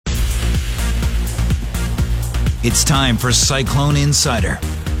It's time for Cyclone Insider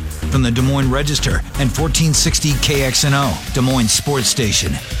from the Des Moines Register and 1460 KXNO, Des Moines Sports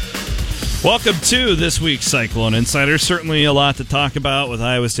Station. Welcome to this week's Cyclone Insider. Certainly a lot to talk about with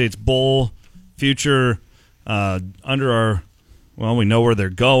Iowa State's bowl future under our, well, we know where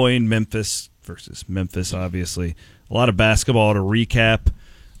they're going, Memphis versus Memphis, obviously. A lot of basketball to recap.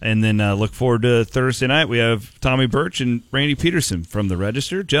 And then look forward to Thursday night. We have Tommy Birch and Randy Peterson from the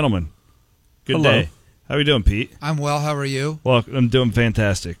Register. Gentlemen, good day. How are you doing, Pete? I'm well. How are you? Well, I'm doing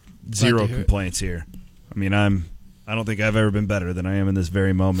fantastic. Zero complaints here. I mean, I don't think I've ever been better than I am in this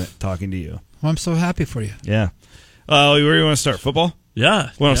very moment talking to you. Well, I'm so happy for you. Yeah. Where do you want to start? Football? Yeah.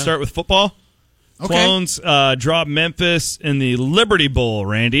 Want to start with football? Okay. Clones drop Memphis in the Liberty Bowl,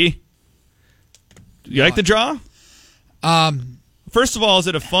 Randy. You like the draw? First of all, is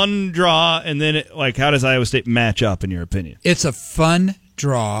it a fun draw? And then, how does Iowa State match up, in your opinion? It's a fun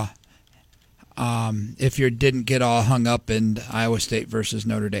draw if you didn't get all hung up in Iowa State versus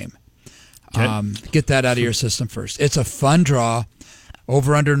Notre Dame. Okay. Get that out of your system first. It's a fun draw.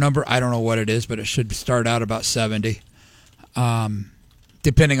 Over-under number, I don't know what it is, but it should start out about 70.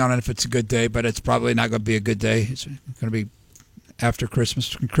 Depending on if it's a good day, but it's probably not going to be a good day. It's going to be after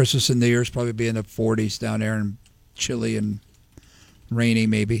Christmas. Christmas and New Year's probably be in the 40s down there and chilly and rainy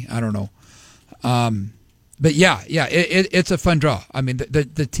maybe. I don't know. But yeah, it's a fun draw. I mean,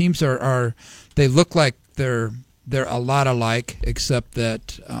 the teams are they look like they're a lot alike, except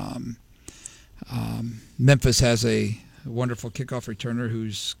that Memphis has a wonderful kickoff returner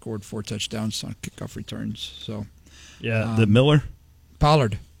who's scored 4 touchdowns on kickoff returns. So yeah, the Miller?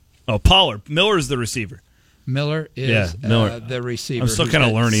 Pollard. Oh, Pollard. Miller's the receiver. Miller is the receiver. I'm still kind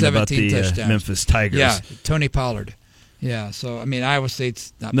of learning about the Memphis Tigers. Yeah, Tony Pollard. Yeah, so, I mean, Iowa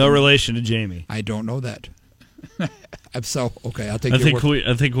State's not... No relation to Jamie. I don't know that. I'm so... Okay, I'll take your word.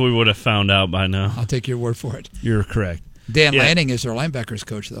 I think we would have found out by now. I'll take your word for it. You're correct. Dan Lanning is their linebackers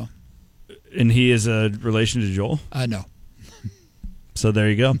coach, though. And he is a relation to Joel? No. So there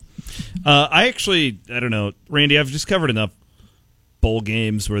you go. I don't know. Randy, I've just covered enough bowl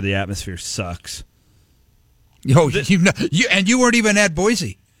games where the atmosphere sucks. You weren't even at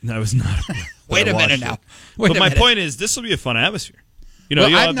Boise. I was not. Wait a minute now. But my point is, this will be a fun atmosphere.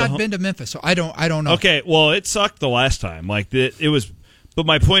 I've not been to Memphis, so I don't know. Okay, well, it sucked the last time. It was. But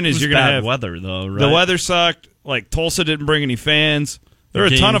my point is, you're going to have weather though. Right? The weather sucked. Tulsa didn't bring any fans. There were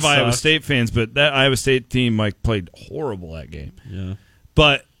a ton of Iowa State fans, but that Iowa State team played horrible that game. Yeah.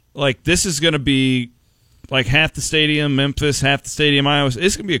 But this is going to be half the stadium Memphis, half the stadium Iowa. It's going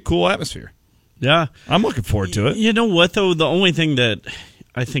to be a cool atmosphere. Yeah, I'm looking forward to it. You know what though? The only thing that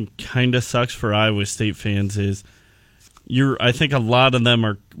I think kind of sucks for Iowa State fans is I think a lot of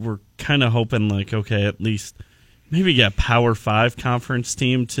them were kind of hoping okay, at least maybe get a Power 5 conference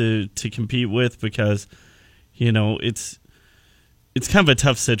team to compete with, because it's kind of a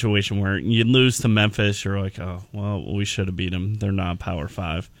tough situation where you lose to Memphis, you're like, oh, well, we should have beat them. They're not Power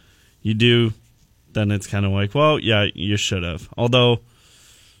 5. You do, then it's kind of like, well, yeah, you should have. Although,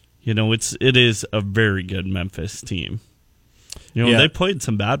 it is a very good Memphis team. They played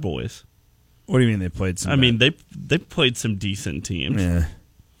some bad boys. What do you mean they played some? They played some decent teams. Yeah.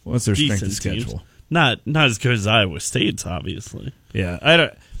 What's their strength of schedule? Teams. Not as good as Iowa State's, obviously. Yeah. I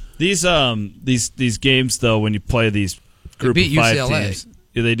don't. These games though, when you play these group of 5 teams,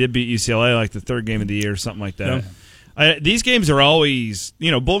 they did beat UCLA the third game of the year or something like that. Yeah. These games are always,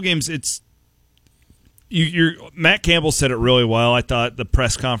 bowl games. It's Matt Campbell said it really well. I thought the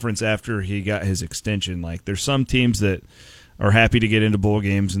press conference after he got his extension, there's some teams that are happy to get into bowl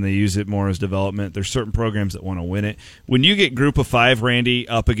games and they use it more as development. There's certain programs that want to win it. When you get group of 5, Randy,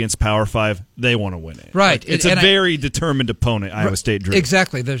 up against Power 5, they want to win it. Right. It's a very determined opponent, Iowa State drew.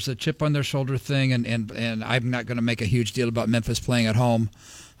 Exactly. There's a chip on their shoulder thing, and I'm not going to make a huge deal about Memphis playing at home.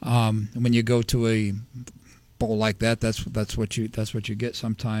 When you go to a bowl like that, that's what you get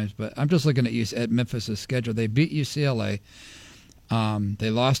sometimes. But I'm just looking at Memphis' schedule. They beat UCLA. They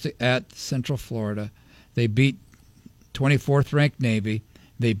lost at Central Florida. They beat 24th ranked Navy.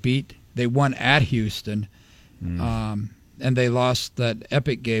 They won at Houston, and they lost that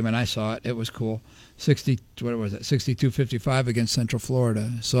epic game. And I saw it; it was cool. 62-55 against Central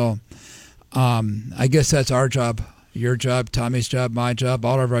Florida. So, I guess that's our job, your job, Tommy's job, my job,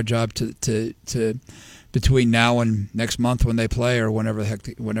 all of our job to between now and next month when they play or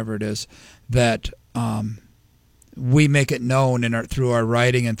whenever it is, that we make it known through our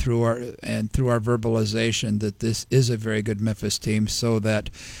writing and through our verbalization that this is a very good Memphis team, so that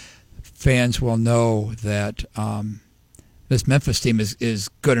fans will know that this Memphis team is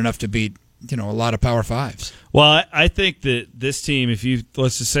good enough to beat a lot of Power Fives. Well, I think that this team, if you,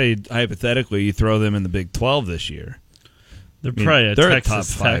 let's just say hypothetically, you throw them in the Big 12 this year. They're probably they're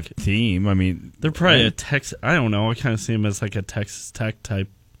Texas a top 5 team. I mean, they're probably a Texas. I don't know. I kind of see them as like a Texas Tech type.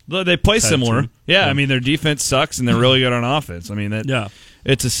 They play similar. Team. Yeah, I mean, their defense sucks and they're really good on offense. I mean,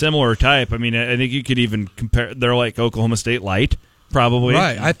 it's a similar type. I mean, I think you could even compare. They're like Oklahoma State light, probably.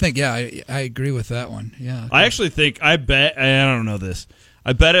 Right. I think, I agree with that one. Yeah. I actually think, I don't know this.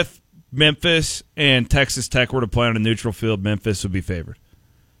 I bet if Memphis and Texas Tech were to play on a neutral field, Memphis would be favored.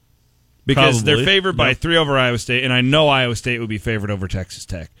 Because they're favored by 3 over Iowa State, and I know Iowa State would be favored over Texas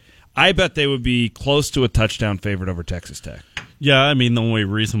Tech. I bet they would be close to a touchdown favored over Texas Tech. Yeah, I mean, the only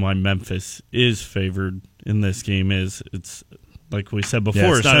reason why Memphis is favored in this game is it's, like we said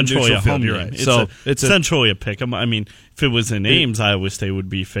before, it's not essentially a home field, game. Right. It's essentially a pick 'em. I mean, if it was in Ames, Iowa State would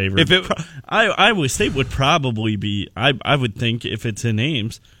be favored. Iowa State would probably be, I would think if it's in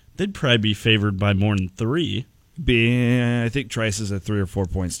Ames, they'd probably be favored by more than 3. I think Trice is a 3 or 4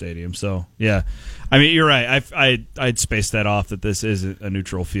 point stadium. So yeah, I mean you're right. I'd space that off that this is a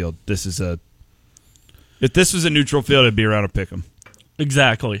neutral field. If this was a neutral field, it'd be around a pick'em.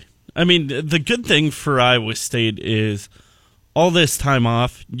 Exactly. I mean, the good thing for Iowa State is all this time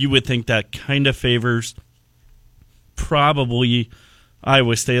off. You would think that kind of favors probably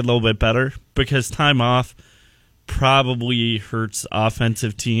Iowa State a little bit better because time off probably hurts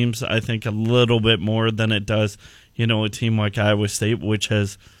offensive teams, I think, a little bit more than it does, a team like Iowa State, which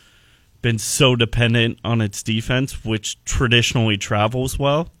has been so dependent on its defense, which traditionally travels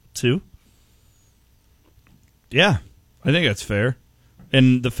well, too. Yeah, I think that's fair.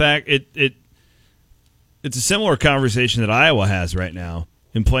 And the fact it's a similar conversation that Iowa has right now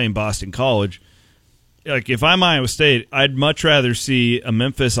in playing Boston College. Like, if I'm Iowa State, I'd much rather see a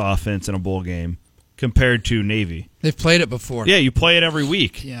Memphis offense in a bowl game compared to Navy. They've played it before. Yeah, you play it every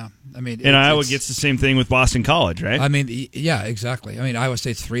week. Yeah. I mean, and Iowa gets the same thing with Boston College, right? I mean, yeah, exactly. I mean, Iowa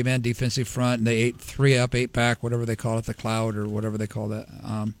State's 3-man defensive front, and they 3 up, 8 back, whatever they call it, the cloud or whatever they call that.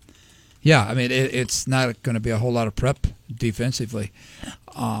 Yeah, I mean, it's not going to be a whole lot of prep defensively.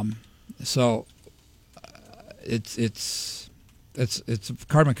 So it's a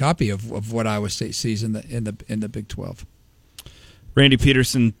carbon copy of what Iowa State sees in the Big 12. Randy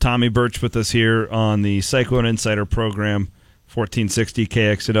Peterson, Tommy Birch with us here on the Cyclone Insider program, 1460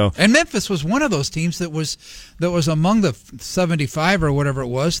 KXNO. And Memphis was one of those teams that was among the 75 or whatever it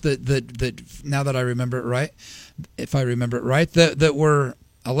was that now that I remember it right, if I remember it right, that were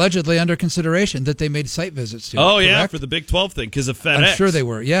allegedly under consideration that they made site visits to. Oh, correct? yeah, for the Big 12 thing because of FedEx. I'm sure they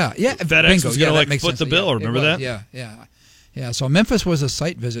were. Yeah. FedEx Bingo. was going to that foot the bill. Yeah, remember that? Yeah. So Memphis was a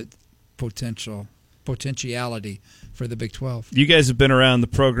site visit potentiality for the Big 12. You guys have been around the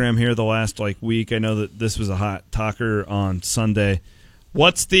program here the last week. I know that this was a hot talker on Sunday.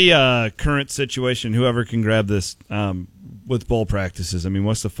 What's the current situation? Whoever can grab this with bowl practices. I mean,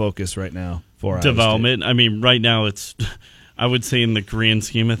 what's the focus right now for development? I mean, right now it's, I would say in the grand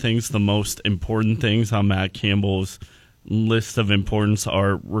scheme of things, the most important things on Matt Campbell's list of importance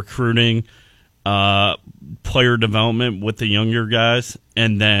are recruiting, player development with the younger guys,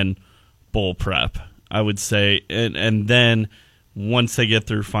 and then bowl prep, I would say. And then once they get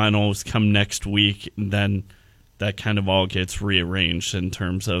through finals come next week, then that kind of all gets rearranged in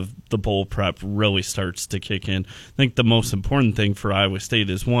terms of the bowl prep really starts to kick in. I think the most important thing for Iowa State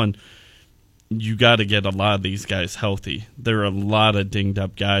is, one, you got to get a lot of these guys healthy. There are a lot of dinged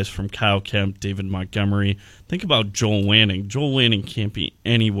up guys from Kyle Kemp, David Montgomery. Think about Joel Lanning. Joel Lanning can't be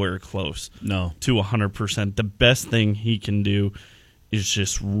anywhere close to 100%. The best thing he can do is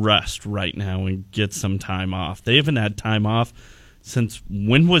just rest right now and get some time off. They haven't had time off since,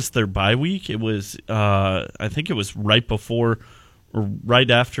 when was their bye week? It was, I think it was right before or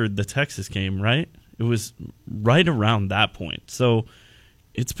right after the Texas game, right? It was right around that point. So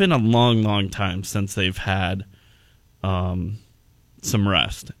it's been a long, long time since they've had some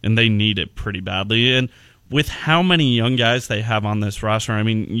rest, and they need it pretty badly. And with how many young guys they have on this roster, I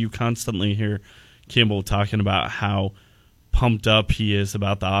mean, you constantly hear Campbell talking about how pumped up he is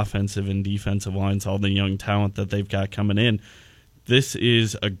about the offensive and defensive lines, all the young talent that they've got coming in. This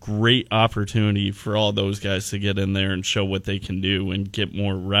is a great opportunity for all those guys to get in there and show what they can do and get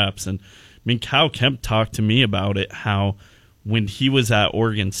more reps. And I mean, Kyle Kemp talked to me about it, how when he was at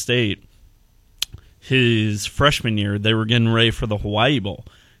Oregon State, his freshman year, they were getting ready for the Hawaii Bowl.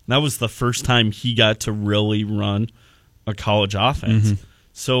 And that was the first time he got to really run a college offense. Mm-hmm.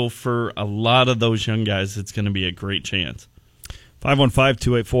 So for a lot of those young guys, it's going to be a great chance.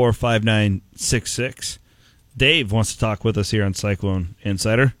 515-284-5966. Dave wants to talk with us here on Cyclone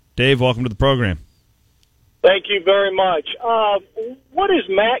Insider. Dave, welcome to the program. Thank you very much. What is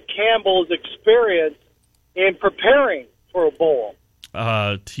Matt Campbell's experience in preparing for a bowl?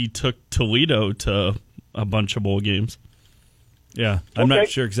 He took Toledo to a bunch of bowl games. Yeah, I'm not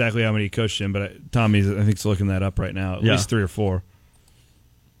Okay. sure exactly how many he coached in, but Tommy's I think is looking that up right now. At least 3 or 4.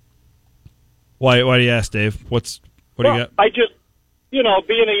 Why do you ask, Dave? What do you got? I just, being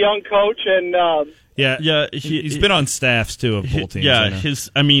a young coach and Yeah, he's been on staffs too of bowl teams. Yeah,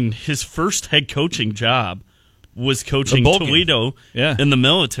 I know. his first head coaching job was coaching bowl game. Toledo in the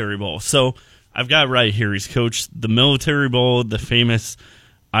Military Bowl. So I've got right here. He's coached the Military Bowl, the famous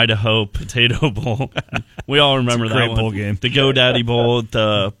Idaho Potato Bowl. We all remember It's a that great one. bowl game. The GoDaddy Bowl,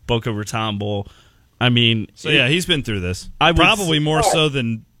 the Boca Raton Bowl. I mean, So yeah, he's been through this. I would Probably more so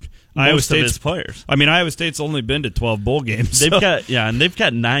than Iowa most of State's his players. I mean, Iowa State's only been to 12 bowl games. They've so-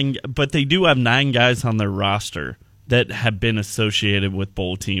 got 9, but they do have 9 guys on their roster that have been associated with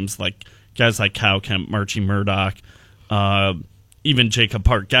bowl teams, like guys like Kyle Kemp, Marchie Murdoch, even Jacob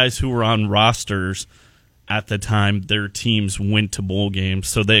Park, guys who were on rosters at the time their teams went to bowl games,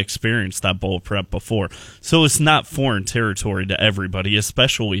 so they experienced that bowl prep before. So it's not foreign territory to everybody,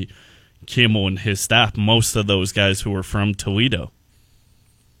 especially Campbell and his staff. Most of those guys who are from Toledo.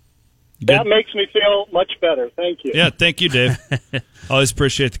 that makes me feel much better. Thank you. Yeah, thank you, Dave. Always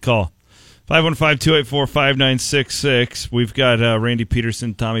appreciate the call. 515-284-5966. We've got Randy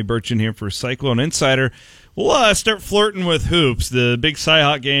Peterson, Tommy Burchin here for Cyclone Insider. We'll start flirting with hoops. The big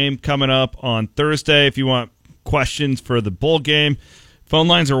Cy-Hawk game coming up on Thursday. If you want questions for the bowl game, phone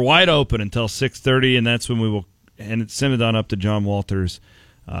lines are wide open until 6:30, and that's when we will send it on up to John Walters,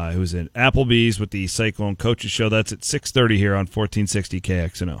 who's at Applebee's with the Cyclone Coaches Show. That's at 6:30 here on 1460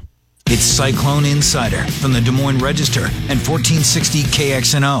 KXNO. It's Cyclone Insider from the Des Moines Register and 1460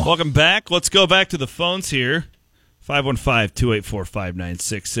 KXNO. Welcome back. Let's go back to the phones here.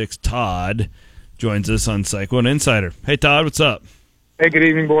 515-284-5966. Todd joins us on Cyclone Insider. Hey, Todd, what's up? Hey, good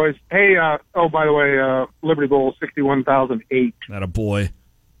evening, boys. Hey, by the way, Liberty Bowl 61,008. Not a boy.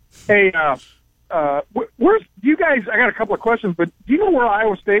 Hey, where's you guys? I got a couple of questions, but do you know where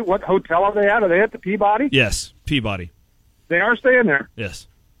Iowa State? What hotel are they at? Are they at the Peabody? Yes, Peabody. They are staying there. Yes.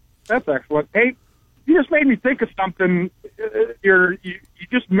 That's excellent. Hey, you just made me think of something. You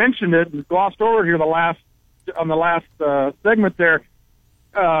just mentioned it and glossed over here on the last segment there.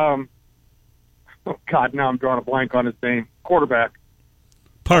 Oh God, now I'm drawing a blank on his name. Quarterback.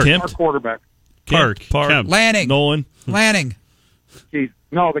 Park. Our quarterback. Park. Kemp. Lanning. Nolan. Lanning. Jeez.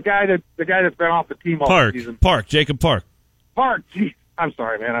 No, the guy that's been off the team all Park. season. Jacob Park. Park. Jeez. I'm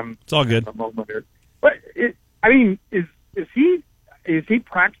sorry, man. It's all good. I'm over here. But is he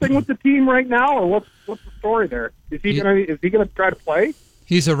practicing with the team right now, or what's the story there? Is he gonna try to play?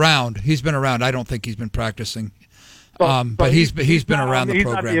 He's around. He's been around. I don't think he's been practicing. But But he's been not around on the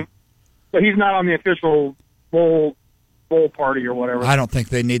program. So he's not on the official bowl party or whatever. I don't think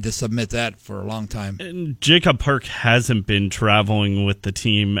they need to submit that for a long time. And Jacob Park hasn't been traveling with the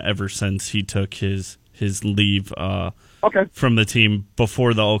team ever since he took his leave Okay. from the team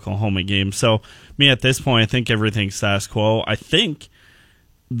before the Oklahoma game. So, at this point, I think everything's status quo. I think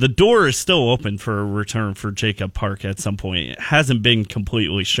the door is still open for a return for Jacob Park at some point. It hasn't been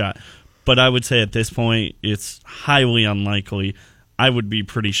completely shut. But I would say at this point, it's highly unlikely. I would be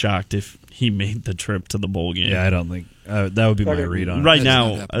pretty shocked if he made the trip to the bowl game. Yeah, I don't think that would be my read on it. Right That's not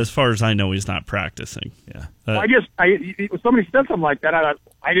now, happening. as far as I know, he's not practicing. Yeah. Somebody said something like that.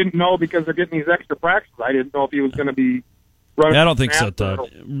 I didn't know because they're getting these extra practices. I didn't know if he was going to be running. I don't think so, snaps or-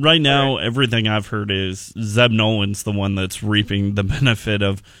 Todd. Right now, everything I've heard is Zeb Nolan's the one that's reaping the benefit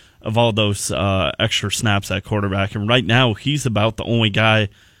of all those extra snaps at quarterback. And right now, he's about the only guy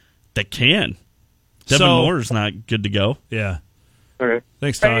that can. Devin Moore's not good to go. Yeah. Okay.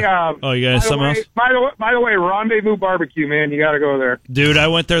 Thanks, Todd. Hey, You got something else? By the way, Rendezvous Barbecue, man, you got to go there. Dude, I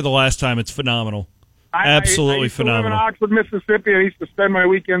went there the last time. It's phenomenal. Absolutely I used to live phenomenal. in Oxford, Mississippi. I used to spend my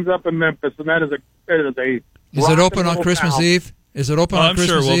weekends up in Memphis, and that is a Is it open on little Christmas town. Eve? Is it open Oh, on I'm sure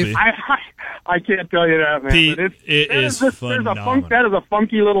Christmas it will Eve? be. I can't tell you that, man. Pete, but it is phenomenal. That is a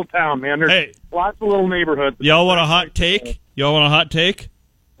funky little town, man. There's Hey. lots of little neighborhoods. Y'all want a hot take?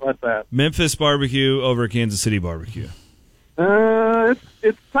 What's that? Memphis barbecue over Kansas City barbecue.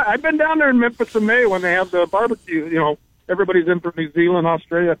 I've been down there in Memphis in May when they have the barbecue. You know, everybody's in from New Zealand,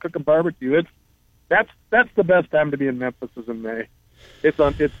 Australia, cooking barbecue. That's the best time to be in Memphis is in May. It's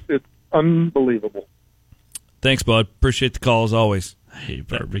unbelievable. Thanks, bud. Appreciate the call as always. I hate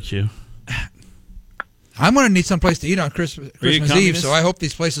barbecue. I'm going to need someplace to eat on Christmas Eve, communist? so I hope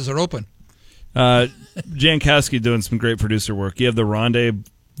these places are open. Jankowski doing some great producer work. You have the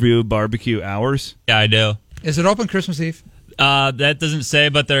Rendezvous barbecue hours. Yeah, I do. Is it open Christmas Eve? That doesn't say,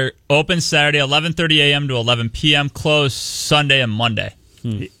 but they're open Saturday, 11:30 a.m. to 11 p.m., closed Sunday and Monday.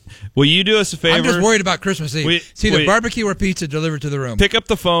 Will you do us a favor? I'm just worried about Christmas Eve. It's either barbecue or pizza delivered to the room. Pick up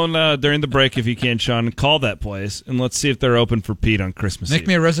the phone during the break if you can, Sean, and call that place, and let's see if they're open for Pete on Christmas Eve. Make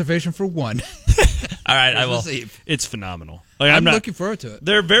me a reservation for one. All right, I will. It's phenomenal. Like, I'm looking forward to it.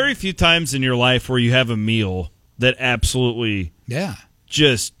 There are very few times in your life where you have a meal that absolutely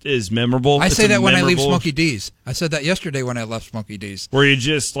just is memorable. I say that when I leave Smokey D's. I said that yesterday when I left Smokey D's. Where you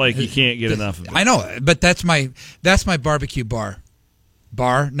just, like, you can't get enough of it. I know, but that's my barbecue bar.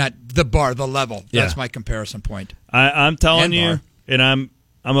 Bar, not the bar, the level. Yeah. That's my comparison point. I'm telling you, and I'm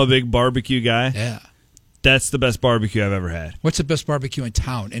a big barbecue guy. Yeah. That's the best barbecue I've ever had. What's the best barbecue in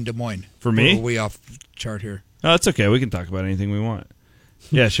town, in Des Moines? For me? Or are we off chart here? Oh, it's okay. We can talk about anything we want.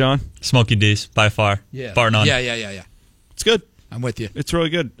 Yeah, Sean? Smokey D's, by far. Yeah. Bar none. Yeah. It's good. I'm with you. It's really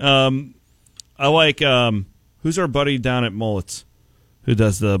good. I like, who's our buddy down at Mullets who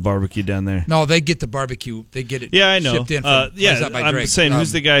does the barbecue down there? No, they get the barbecue. They get it I know. shipped in from Place Out by I'm Drake. saying,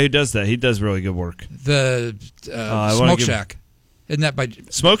 who's the guy who does that? He does really good work. The Smoke Shack. Isn't that by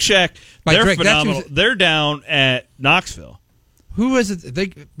Smoke Shack? By they're Drake. phenomenal. They're down at Knoxville. Who is it?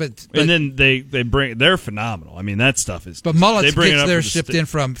 And then they bring. They're phenomenal. I mean, that stuff is. But Mullets they bring it gets up theirs to shipped in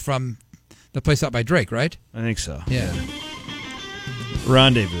from the Place Out by Drake, right? I think so. Yeah.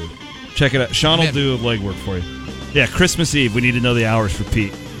 Rendezvous. Check it out. Sean will do legwork for you. Yeah, Christmas Eve. We need to know the hours for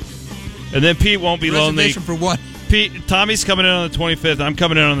Pete. And then Pete won't be lonely. Reservation for one. Tommy's coming in on the 25th. I'm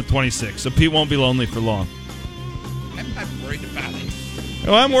coming in on the 26th. So Pete won't be lonely for long. I'm not worried about it.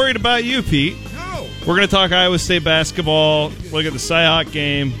 Oh, I'm worried about you, Pete. No. We're going to talk Iowa State basketball, look at the Cyhawk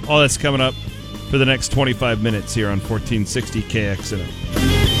game. All that's coming up for the next 25 minutes here on 1460 KXNO.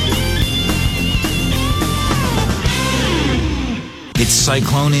 It's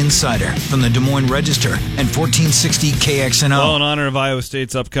Cyclone Insider from the Des Moines Register and 1460 KXNO. Well, in honor of Iowa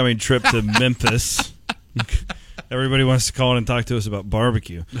State's upcoming trip to Memphis, everybody wants to call in and talk to us about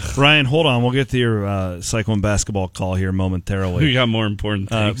barbecue. Ryan, hold on. We'll get to your Cyclone basketball call here momentarily. We got more important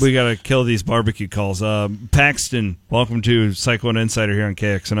things. We got to kill these barbecue calls. Paxton, welcome to Cyclone Insider here on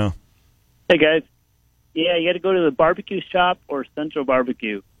KXNO. Hey, guys. Yeah, you got to go to the barbecue shop or Central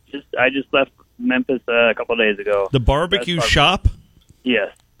Barbecue. I just left Memphis a couple of days ago. The barbecue shop?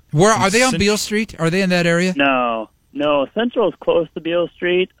 Yes. Where are they on Beale Street? Are they in that area? No. Central is close to Beale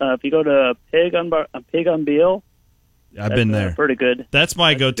Street. If you go to Pig on Beale, I've been there. Pretty good. That's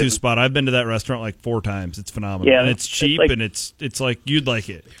my go-to spot. I've been to that restaurant like 4 times. It's phenomenal. Yeah, and it's cheap, and it's like you'd like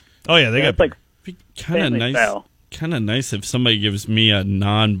it. Oh yeah, they got like kind of nice. Style. Kind of nice if somebody gives me a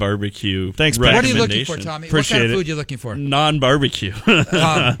non-barbecue. Thanks, What are you looking for, Tommy? Appreciate what kind of it. food are you looking for? Non-barbecue.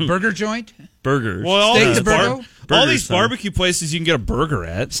 Burger joint? Burgers. Well, Steak to burger? all these barbecue places you can get a burger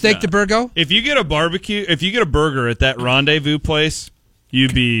at. Steak to burger? If you get a burger at that Rendezvous place,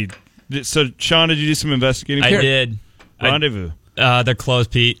 you'd be. So, Sean, did you do some investigating? I did. Rendezvous. They're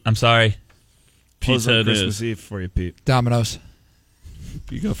closed, Pete. I'm sorry. Pizza on Christmas Eve for you, Pete. Domino's.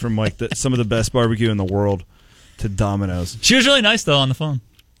 You go from like some of the best barbecue in the world to Domino's. She was really nice, though, on the phone.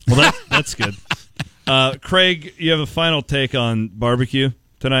 Well, that's good. Craig, you have a final take on barbecue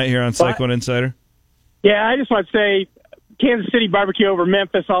tonight here on Cyclone Insider? Yeah, I just want to say Kansas City barbecue over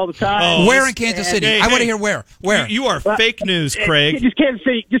Memphis all the time. Where in Kansas City? I want to hear where. Where? You are fake news, Craig. Just Kansas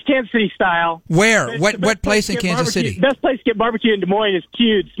City style. Where? What place in Kansas City? Best place to get barbecue in Des Moines is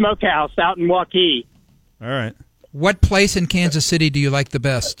Cued Smokehouse out in Waukee. All right. What place in Kansas City do you like the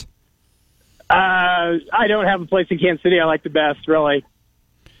best? I don't have a place in Kansas City I like the best, really.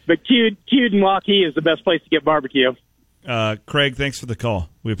 But Cued in Waukee is the best place to get barbecue. Craig, thanks for the call.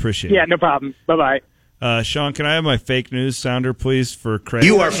 We appreciate it. Yeah, no problem. Bye-bye. Sean, can I have my fake news sounder, please, for Craig?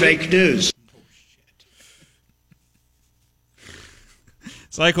 You are fake news.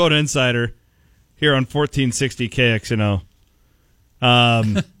 Cyclone Insider here on 1460 KXNO.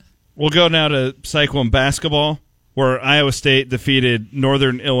 We'll go now to Cyclone basketball, where Iowa State defeated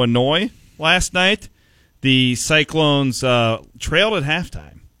Northern Illinois last night. The Cyclones trailed at halftime.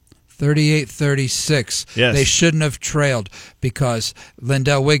 38-36. Yes. They shouldn't have trailed because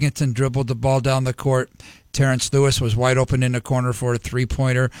Lindell Wigginton dribbled the ball down the court. Terrence Lewis was wide open in the corner for a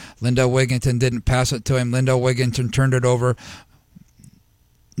three-pointer. Lindell Wigginton didn't pass it to him. Lindell Wigginton turned it over.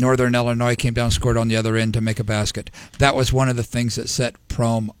 Northern Illinois came down and scored on the other end to make a basket. That was one of the things that set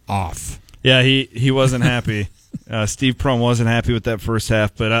Prohm off. Yeah, he wasn't happy. Steve Prohm wasn't happy with that first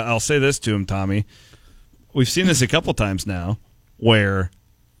half, but I'll say this to him, Tommy. We've seen this a couple times now where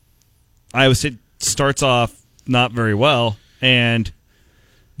Iowa State starts off not very well, and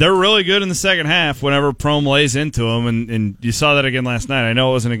they're really good in the second half whenever Prohm lays into them, and you saw that again last night. I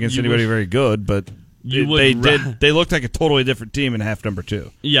know it wasn't against anybody very good, but They looked like a totally different team in half number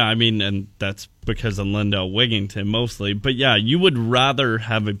 2. Yeah, I mean, and that's because of Lindell Wigington mostly. But yeah, you would rather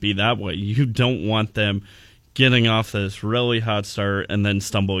have it be that way. You don't want them getting off this really hot start and then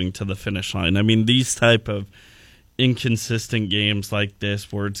stumbling to the finish line. I mean, these type of inconsistent games like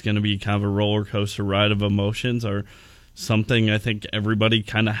this, where it's going to be kind of a roller coaster ride of emotions, are something I think everybody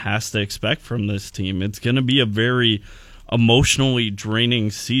kind of has to expect from this team. It's going to be a very emotionally draining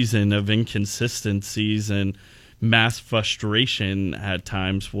season of inconsistencies and mass frustration at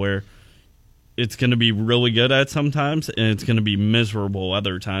times, where it's going to be really good at sometimes and it's going to be miserable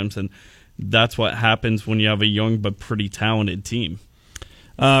other times. And that's what happens when you have a young but pretty talented team.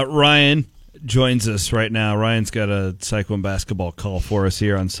 Ryan joins us right now. Ryan's got a Cyclone basketball call for us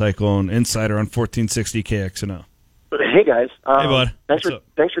here on Cyclone Insider on 1460 KXNO. Hey, guys. Hey, bud.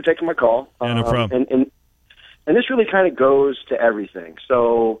 Thanks for taking my call. Yeah, no problem. And this really kind of goes to everything.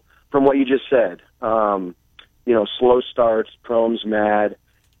 So from what you just said, slow starts, Prohm's mad,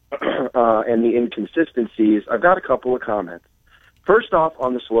 and the inconsistencies, I've got a couple of comments. First off,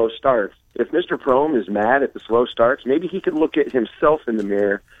 on the slow starts, if Mr. Prohm is mad at the slow starts, maybe he could look at himself in the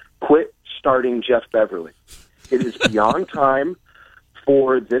mirror, quit starting Jeff Beverly. It is beyond time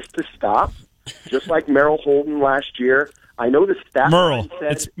for this to stop, just like Merrill Holden last year. I know the stat Merle.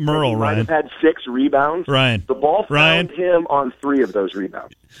 said It's Merle, he might Ryan. have had 6 rebounds. Ryan. The ball found him on 3 of those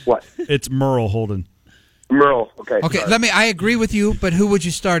rebounds. What? It's Merle Holden. Merle. Okay. Okay. I agree with you, but who would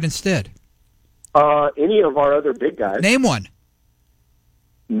you start instead? Any of our other big guys. Name one.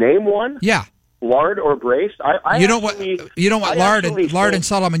 Name one? Yeah. Lard or Brace? You don't want Lard and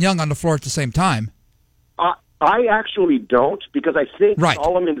Solomon Young on the floor at the same time. I actually don't, because I think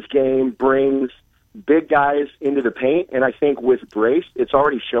Solomon's game brings big guys into the paint, and I think with Brace, it's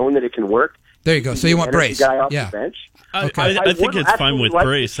already shown that it can work. There you go. So you want Brace? Guy off the bench. Okay. I think it's fine with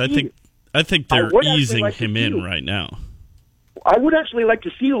Brace. I think they're easing him in right now. I would actually like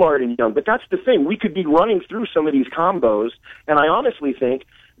to see Lard and Young, but that's the thing. We could be running through some of these combos, and I honestly think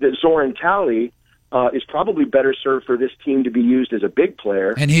that Zoran Talley is probably better served for this team to be used as a big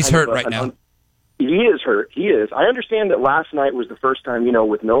player. And he's hurt right now. He is hurt. He is. I understand that last night was the first time,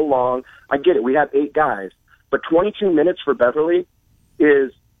 with no long. I get it. We have 8 guys. But 22 minutes for Beverly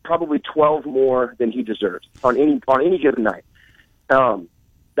is probably 12 more than he deserves on any given night.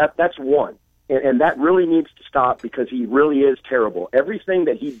 That's one. And that really needs to stop, because he really is terrible. Everything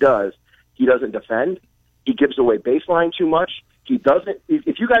that he doesn't defend. He gives away baseline too much. He doesn't.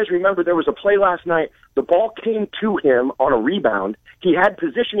 If you guys remember, there was a play last night. The ball came to him on a rebound. He had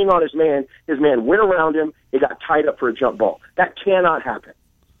positioning on his man. His man went around him. It got tied up for a jump ball. That cannot happen.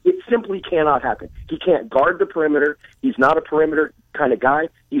 It simply cannot happen. He can't guard the perimeter. He's not a perimeter kind of guy.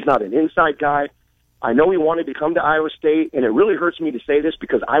 He's not an inside guy. I know he wanted to come to Iowa State, and it really hurts me to say this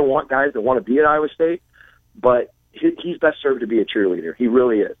because I want guys that want to be at Iowa State, but he's best served to be a cheerleader. He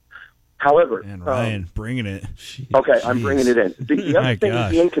really is. However, and Ryan, bringing it. Okay, I'm bringing it in. The other thing is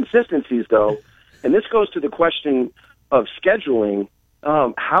the inconsistencies, though, and this goes to the question of scheduling.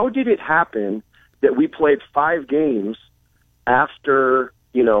 How did it happen that we played 5 games after,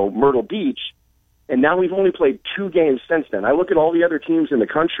 Myrtle Beach, and now we've only played 2 games since then? I look at all the other teams in the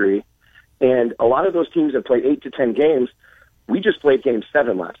country, and a lot of those teams have played 8 to 10 games. We just played Game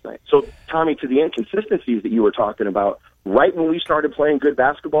 7 last night. So, Tommy, to the inconsistencies that you were talking about, right when we started playing good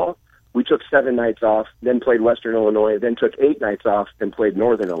basketball, we took 7 nights off, then played Western Illinois, then took 8 nights off, and played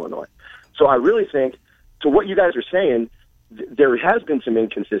Northern Illinois. So I really think, to what you guys are saying, there has been some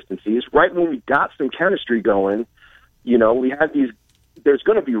inconsistencies. Right when we got some chemistry going, we had these, there's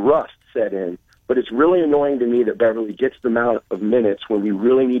going to be rust set in, but it's really annoying to me that Beverly gets the amount of minutes when we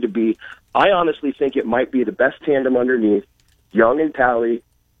really need to be. I honestly think it might be the best tandem underneath, Young and Talley,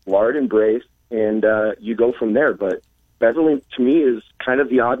 Lard and Brace, and you go from there. But Beverly, to me, is kind of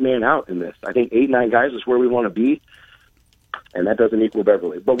the odd man out in this. I think 8-9 guys is where we want to be, and that doesn't equal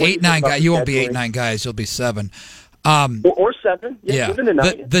Beverly. But 8-9 guys, you won't be 8-9 guys. You'll be 7. Or 7. Yeah.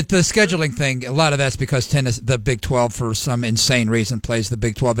 The scheduling thing, a lot of that's because the Big 12, for some insane reason, plays the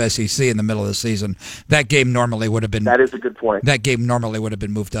Big 12 SEC in the middle of the season. That game normally would have been. That is a good point. That game normally would have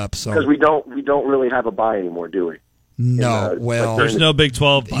been moved up. So because we don't really have a bye anymore, do we? No. There's no Big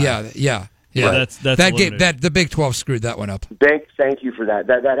 12 bye. Yeah. Yeah, that's that game. The Big 12 screwed that one up. Thank you for that.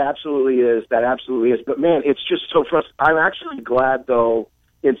 That absolutely is. That absolutely is. But man, it's just so frustrating. I'm actually glad, though,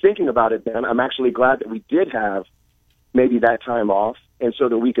 in thinking about it. Then I'm actually glad that we did have maybe that time off, and so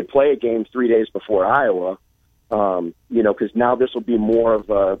that we could play a game 3 days before Iowa. Because now this will be more of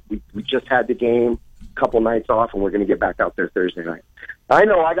a we just had the game, a couple nights off, and we're going to get back out there Thursday night. I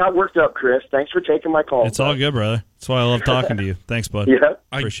know I got worked up, Chris. Thanks for taking my call. It's all good, brother. That's why I love talking to you. Thanks, bud. Yeah,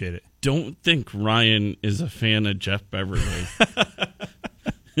 appreciate it. don't think Ryan is a fan of Jeff Beverly.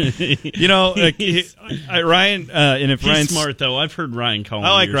 Ryan, and if he's Ryan's smart though, I've heard Ryan call.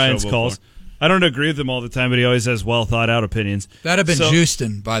 I like Ryan's calls. I don't agree with him all the time, but he always has well thought out opinions. That'd have been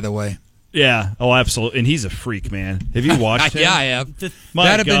Houston, by the way. Yeah. Oh, absolutely. And he's a freak, man. Have you watched him? Yeah, I have. That'd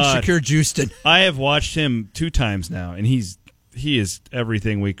have been Shakir Houston. I have watched him 2 times now, and he is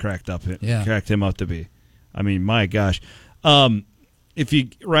everything we cracked him up to be. I mean, my gosh. If you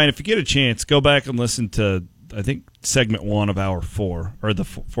get a chance, go back and listen to, I think, segment 1 of hour 4, or the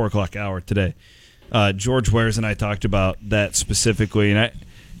 4 o'clock hour today. George Wares and I talked about that specifically, and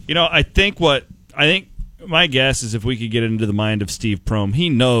I think my guess is if we could get into the mind of Steve Prohm, he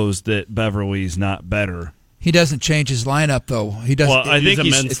knows that Beverly's not better. He doesn't change his lineup, though. He doesn't. Well, I think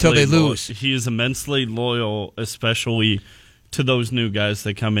until they lose. He is immensely loyal, especially to those new guys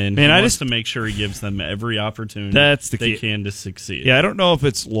that come in. Man, he wants to make sure he gives them every opportunity they can to succeed. Yeah, I don't know if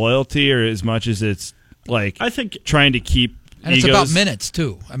it's loyalty or as much as it's I think trying to keep. And it's about minutes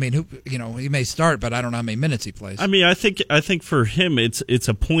too. I mean, he may start, but I don't know how many minutes he plays. I mean, I think for him, it's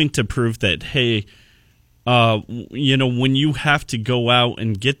a point to prove that, hey, when you have to go out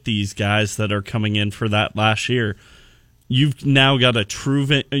and get these guys that are coming in for that last year, you've now got a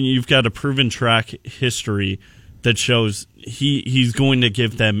proven track history that shows he's going to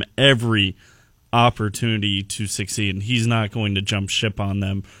give them every opportunity to succeed, and he's not going to jump ship on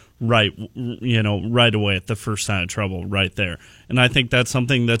them right away at the first sign of trouble right there. And I think that's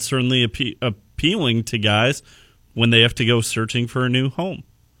something that's certainly appealing to guys when they have to go searching for a new home.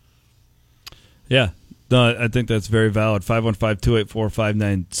 Yeah. No, I think that's very valid.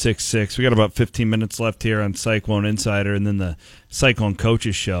 515-284-5966. We got about 15 minutes left here on Cyclone Insider and then the Cyclone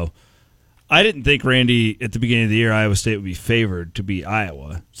Coaches Show. I didn't think, Randy, at the beginning of the year, Iowa State would be favored to beat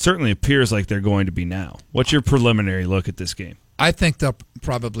Iowa. Certainly appears like they're going to be now. What's your preliminary look at this game? I think they'll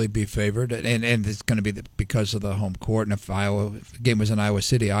probably be favored, and it's going to be because of the home court. And if the game was in Iowa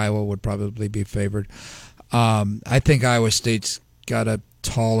City, Iowa would probably be favored. I think Iowa State's got a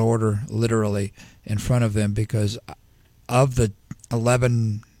tall order, literally, in front of them because of the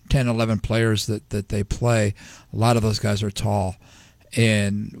 10, 11 players that they play, a lot of those guys are tall.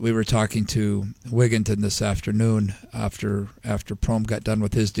 And we were talking to Wigginton this afternoon after Prohm got done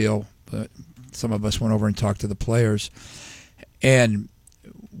with his deal. Some of us went over and talked to the players. And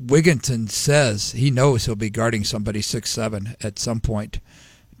Wigginton says he knows he'll be guarding somebody 6'7" at some point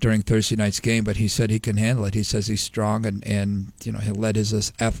during Thursday night's game, but he said he can handle it. He says he's strong and he'll let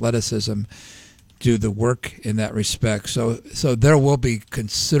his athleticism do the work in that respect. So there will be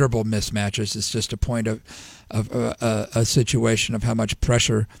considerable mismatches. It's just a point of a situation of how much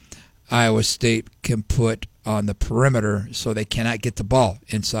pressure Iowa State can put on the perimeter so they cannot get the ball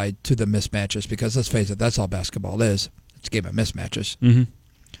inside to the mismatches because, let's face it, that's all basketball is. It's a game of mismatches. Mm-hmm.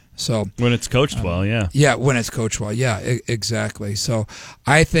 So when it's coached well, yeah. Yeah, when it's coached well, yeah, exactly. So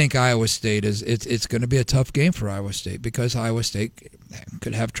I think Iowa State it's going to be a tough game for Iowa State because Iowa State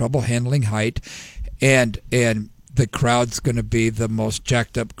could have trouble handling height, and the crowd's going to be the most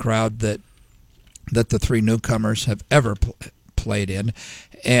jacked up crowd that the 3 newcomers have ever played in,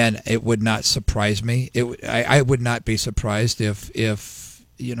 and it would not surprise me. I would not be surprised if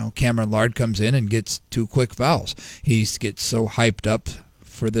Cameron Lard comes in and gets 2 quick fouls. He gets so hyped up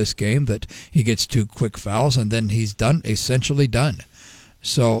for this game that he gets 2 quick fouls and then he's essentially done.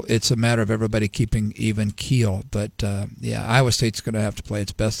 So it's a matter of everybody keeping even keel. But Iowa State's going to have to play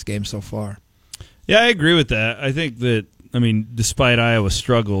its best game so far. Yeah, I agree with that. I think that, despite Iowa's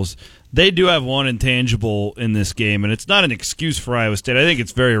struggles, they do have one intangible in this game, and it's not an excuse for Iowa State. I think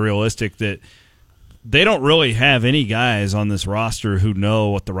it's very realistic that they don't really have any guys on this roster who know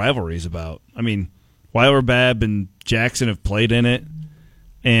what the rivalry is about. Weiler, Babb, and Jackson have played in it,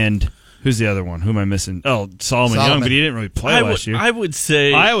 and who's the other one? Who am I missing? Oh, Solomon Young, but he didn't really play last year. I would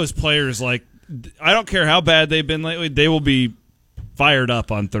say Iowa's players, I don't care how bad they've been lately, they will be fired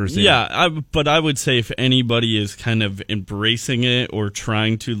up on Thursday. Yeah, but I would say if anybody is kind of embracing it or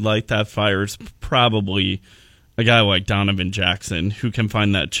trying to light that fire, it's probably a guy like Donovan Jackson who can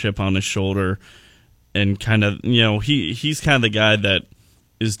find that chip on his shoulder and kind of, he's kind of the guy that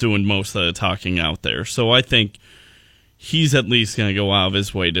is doing most of the talking out there. So I think he's at least going to go out of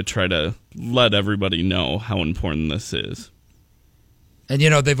his way to try to let everybody know how important this is. And,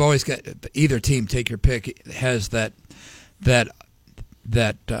 they've always got either team, take your pick, has that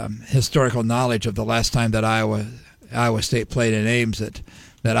historical knowledge of the last time that Iowa State played in Ames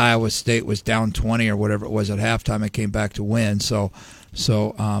that Iowa State was down 20 or whatever it was at halftime and came back to win. So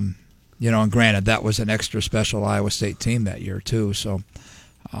and granted, that was an extra special Iowa State team that year, too. So,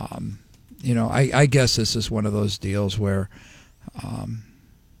 I guess this is one of those deals where,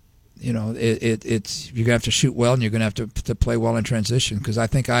 it's you're gonna have to shoot well, and you're gonna have to play well in transition, because I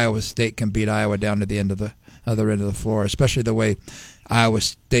think Iowa State can beat Iowa down to the end of the other end of the floor, especially the way Iowa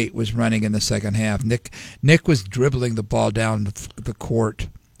State was running in the second half. Nick was dribbling the ball down the court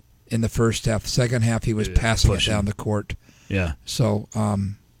in the first half. Second half, he was passing it down the court. Yeah. So,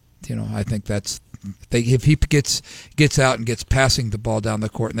 I think if he gets out and gets passing the ball down the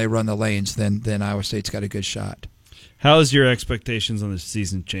court and they run the lanes, then Iowa State's got a good shot. How has your expectations on the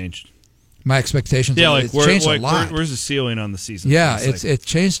season changed? My expectations, it's changed a lot. Where's the ceiling on the season? Yeah, it's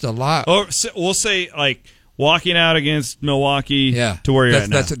changed a lot. Or we'll say walking out against Milwaukee to where you're at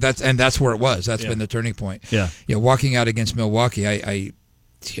now. That's where it was. That's been the turning point. Yeah. Yeah, walking out against Milwaukee, I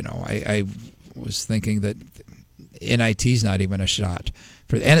was thinking that NIT's not even a shot,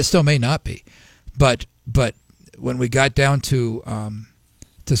 and it still may not be. But when we got down to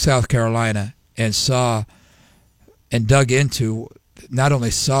South Carolina and saw and dug into, not only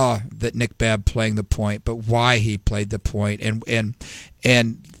saw that Nick Babb playing the point, but why he played the point,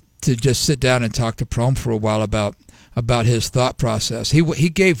 and to just sit down and talk to Prohm for a while about his thought process. He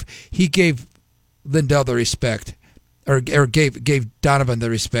gave Lindell the respect, or gave Donovan the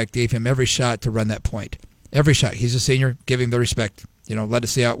respect, gave him every shot to run that point. Every shot. He's a senior. Give him the respect. Let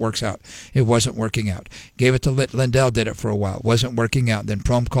us see how it works out. It wasn't working out. Gave it to Lindell, did it for a while. Wasn't working out. Then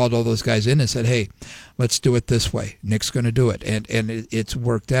Prohm called all those guys in and said, hey, let's do it this way. Nick's going to do it. And it's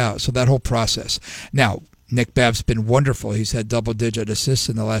worked out. So that whole process. Now, Nick Babb's been wonderful. He's had double-digit assists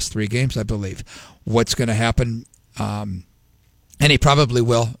in the last 3 games, I believe. What's going to happen? And he probably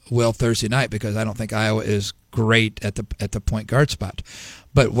will Thursday night, because I don't think Iowa is great at the point guard spot.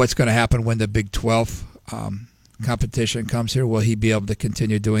 But what's going to happen when the Big 12 competition comes here? Will he be able to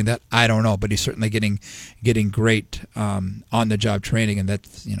continue doing that? I don't know, but he's certainly getting great on the job training, and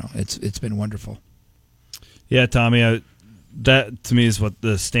that's it's been wonderful. Yeah, Tommy, that to me is what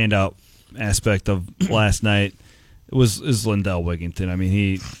the standout aspect of last night is Lindell Wigginton. I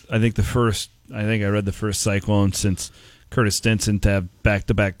mean, I think I read the first Cyclone since Curtis Stinson to have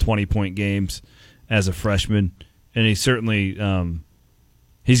back-to-back 20-point games as a freshman, and he certainly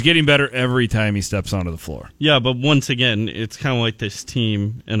he's getting better every time he steps onto the floor. Yeah, but once again, it's kind of like this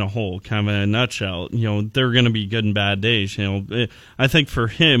team in a whole, kind of in a nutshell. There are going to be good and bad days. I think for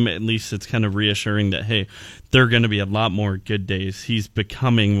him, at least, it's kind of reassuring that, hey, there are going to be a lot more good days. He's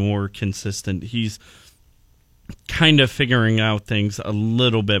becoming more consistent. He's kind of figuring out things a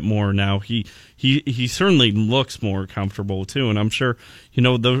little bit more now. He certainly looks more comfortable too, and I'm sure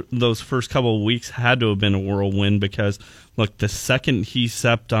those first couple of weeks had to have been a whirlwind, because look, the second he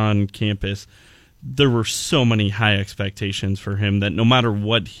stepped on campus, there were so many high expectations for him that no matter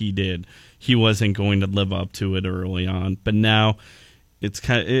what he did, he wasn't going to live up to it early on. But now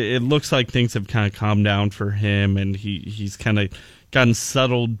it looks like things have kind of calmed down for him, and he's kind of gotten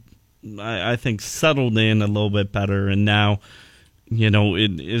settled. I think settled in a little bit better, and now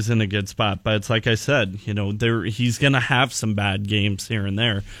it is in a good spot. But it's like I said, he's going to have some bad games here and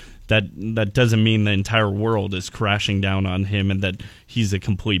there. That doesn't mean the entire world is crashing down on him and that he's a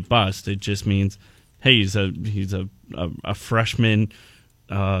complete bust. It just means, hey, he's a freshman,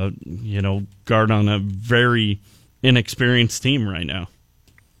 guard on a very inexperienced team right now.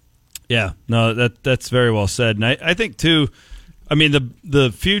 Yeah, no, that's very well said, and I think too. I mean,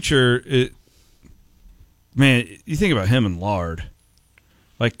 the future, man, you think about him and Lard.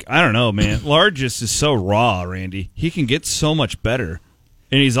 I don't know, man. Lard just is so raw, Randy. He can get so much better,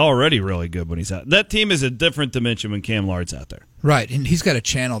 and he's already really good when he's out. That team is a different dimension when Cam Lard's out there. Right, and he's got to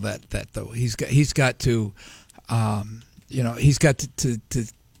channel that though. He's got to, he's got to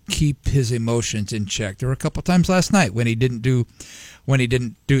keep his emotions in check. There were a couple times last night when he didn't do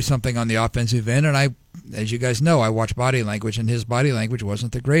something on the offensive end, and as you guys know, I watch body language, and his body language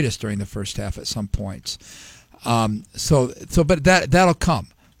wasn't the greatest during the first half at some points. But that'll come.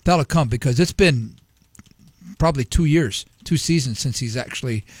 That'll come, because it's been probably 2 seasons since he's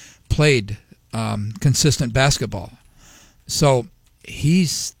actually played consistent basketball. So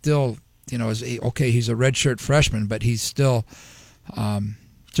he's still, he's a redshirt freshman, but he's still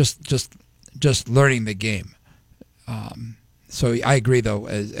just learning the game. So I agree, though,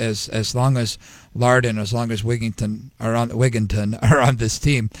 as long as Lard and as long as Wigginton are on this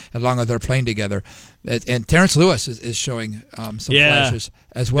team, as long as they're playing together, and Terrence Lewis is showing some flashes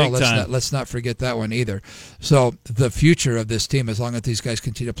as well. Let's not forget that one either. So the future of this team, as long as these guys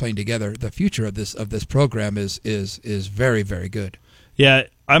continue playing together, the future of this program is very, very good. Yeah,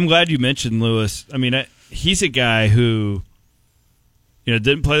 I'm glad you mentioned Lewis. I mean, he's a guy who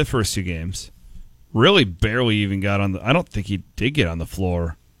didn't play the first 2 games. Really barely even got on I don't think he did get on the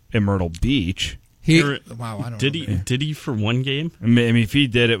floor in Myrtle Beach. Wow, I don't did know. Did he for one game? I mean, if he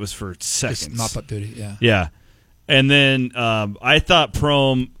did, it was for seconds. Just mop up duty, yeah. Yeah. And then I thought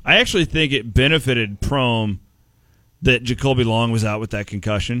I actually think it benefited Prohm that Jacoby Long was out with that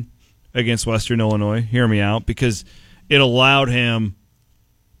concussion against Western Illinois. Hear me out, because it allowed him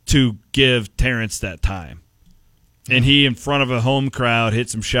to give Terrence that time. And he, in front of a home crowd, hit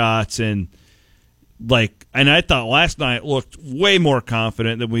some shots. And I thought last night looked way more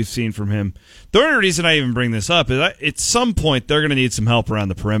confident than we've seen from him. The only reason I even bring this up is at some point they're going to need some help around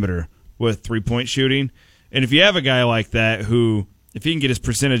the perimeter with three-point shooting. And if you have a guy like that who, if he can get his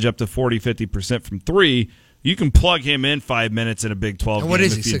percentage up to 40, 50% from three, you can plug him in 5 minutes in a Big 12 And game. what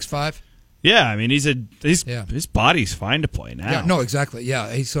is he, 6'5"? Yeah, I mean, his body's fine to play now. Yeah, no, exactly.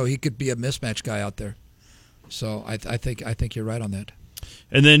 Yeah, so he could be a mismatch guy out there. So I think you're right on that.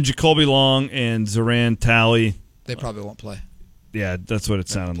 And then Jacoby Long and Zoran Talley. They probably won't play. Yeah, that's what it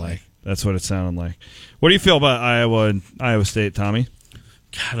sounded like. That's what it sounded like. What do you feel about Iowa and Iowa State, Tommy?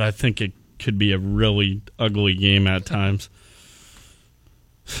 God, I think it could be a really ugly game at times.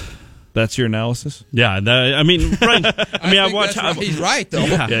 That's your analysis? Yeah, I mean, right. I watched. He's right, though.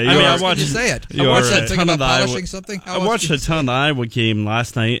 Yeah, I watched. You say it. I watched that thing about polishing something. I watched a ton of the Iowa game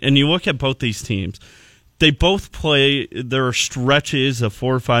last night, and you look at both these teams. They both play. There are stretches of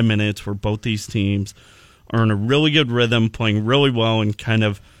 4 or 5 minutes where both these teams are in a really good rhythm, playing really well, and kind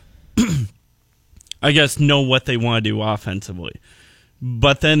of, I guess, know what they want to do offensively.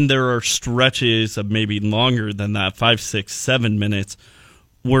 But then there are stretches of maybe longer than that, 5, 6, 7 minutes,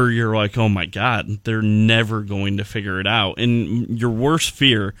 where you're like, oh my God, they're never going to figure it out. And your worst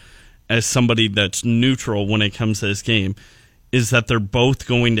fear as somebody that's neutral when it comes to this game is that they're both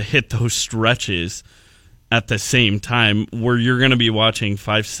going to hit those stretches at the same time, where you're going to be watching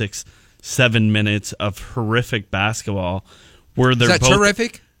 5, 6, 7 minutes of horrific basketball where they're both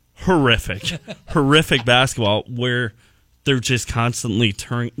terrific? Horrific basketball where they're just constantly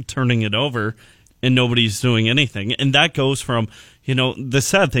turning it over and nobody's doing anything. And that goes from, the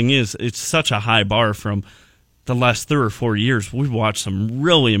sad thing is it's such a high bar from the last 3 or 4 years. We've watched some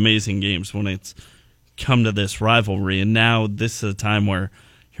really amazing games when it's come to this rivalry. And now this is a time where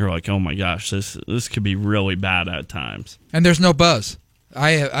you're like, oh my gosh, this could be really bad at times. And there's no buzz.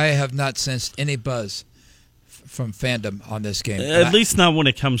 I have not sensed any buzz from fandom on this game. At least not when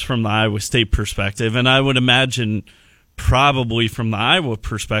it comes from the Iowa State perspective. And I would imagine probably from the Iowa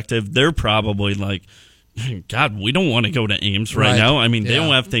perspective, they're probably like, God, we don't want to go to Ames right now. I mean, they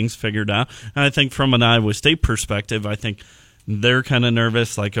don't have things figured out. And I think from an Iowa State perspective, I think they're kind of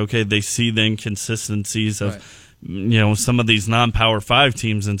nervous. Like, okay, they see the inconsistencies of, some of these non-Power 5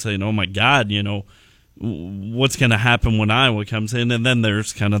 teams and saying, oh my God, what's going to happen when Iowa comes in? And then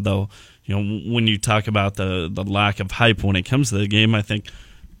there's kind of the, when you talk about the lack of hype when it comes to the game, I think a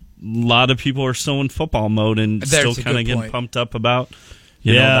lot of people are still in football mode and still kind of getting pumped up about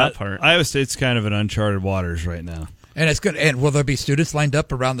that part. Iowa State's kind of in uncharted waters right now. And it's good. And will there be students lined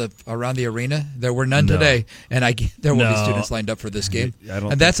up around the arena? There were none today, and there will be students lined up for this game.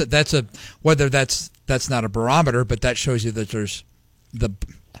 And that's whether that's not a barometer, but that shows you that there's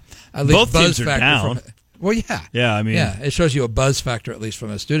at least both buzz teams are factor. down. It shows you a buzz factor at least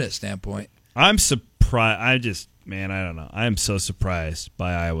from a student standpoint. I'm surprised. I don't know. I am so surprised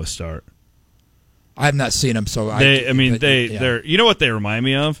by Iowa's start. I've not seen them, so they're. You know what they remind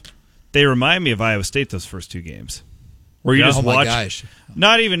me of? They remind me of Iowa State those first 2 games. Where you just watch, gosh.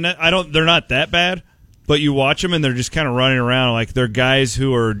 Not even they're not that bad, but you watch them and they're just kind of running around like they're guys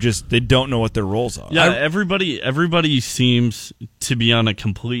who are they don't know what their roles are. Yeah, everybody seems to be on a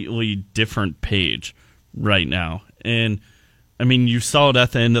completely different page right now. And I mean, you saw it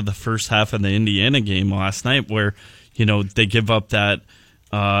at the end of the first half of the Indiana game last night where, they give up that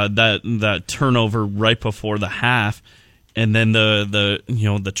turnover right before the half. And then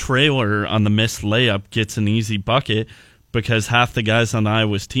the trailer on the missed layup gets an easy bucket because half the guys on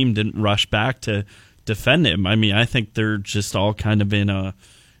Iowa's team didn't rush back to defend him. I mean, I think they're just all kind of in a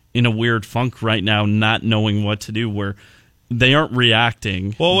weird funk right now, not knowing what to do, where they aren't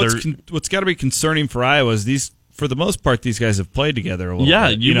reacting. Well, what's got to be concerning for Iowa is for the most part, these guys have played together a little bit.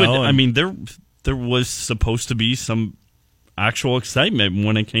 I mean, there was supposed to be some actual excitement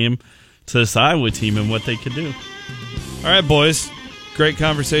when it came to this Iowa team and what they could do. All right, boys. Great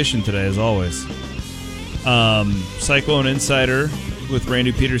conversation today, as always. Cyclone Insider with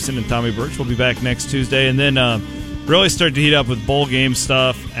Randy Peterson and Tommy Birch. We'll be back next Tuesday. And then really start to heat up with bowl game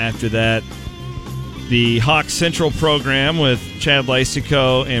stuff after that. The Hawk Central program with Chad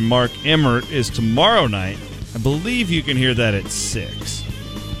Lysico and Mark Emmert is tomorrow night. I believe you can hear that at 6.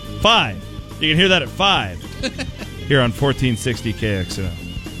 5. You can hear that at 5 here on 1460 KXNO.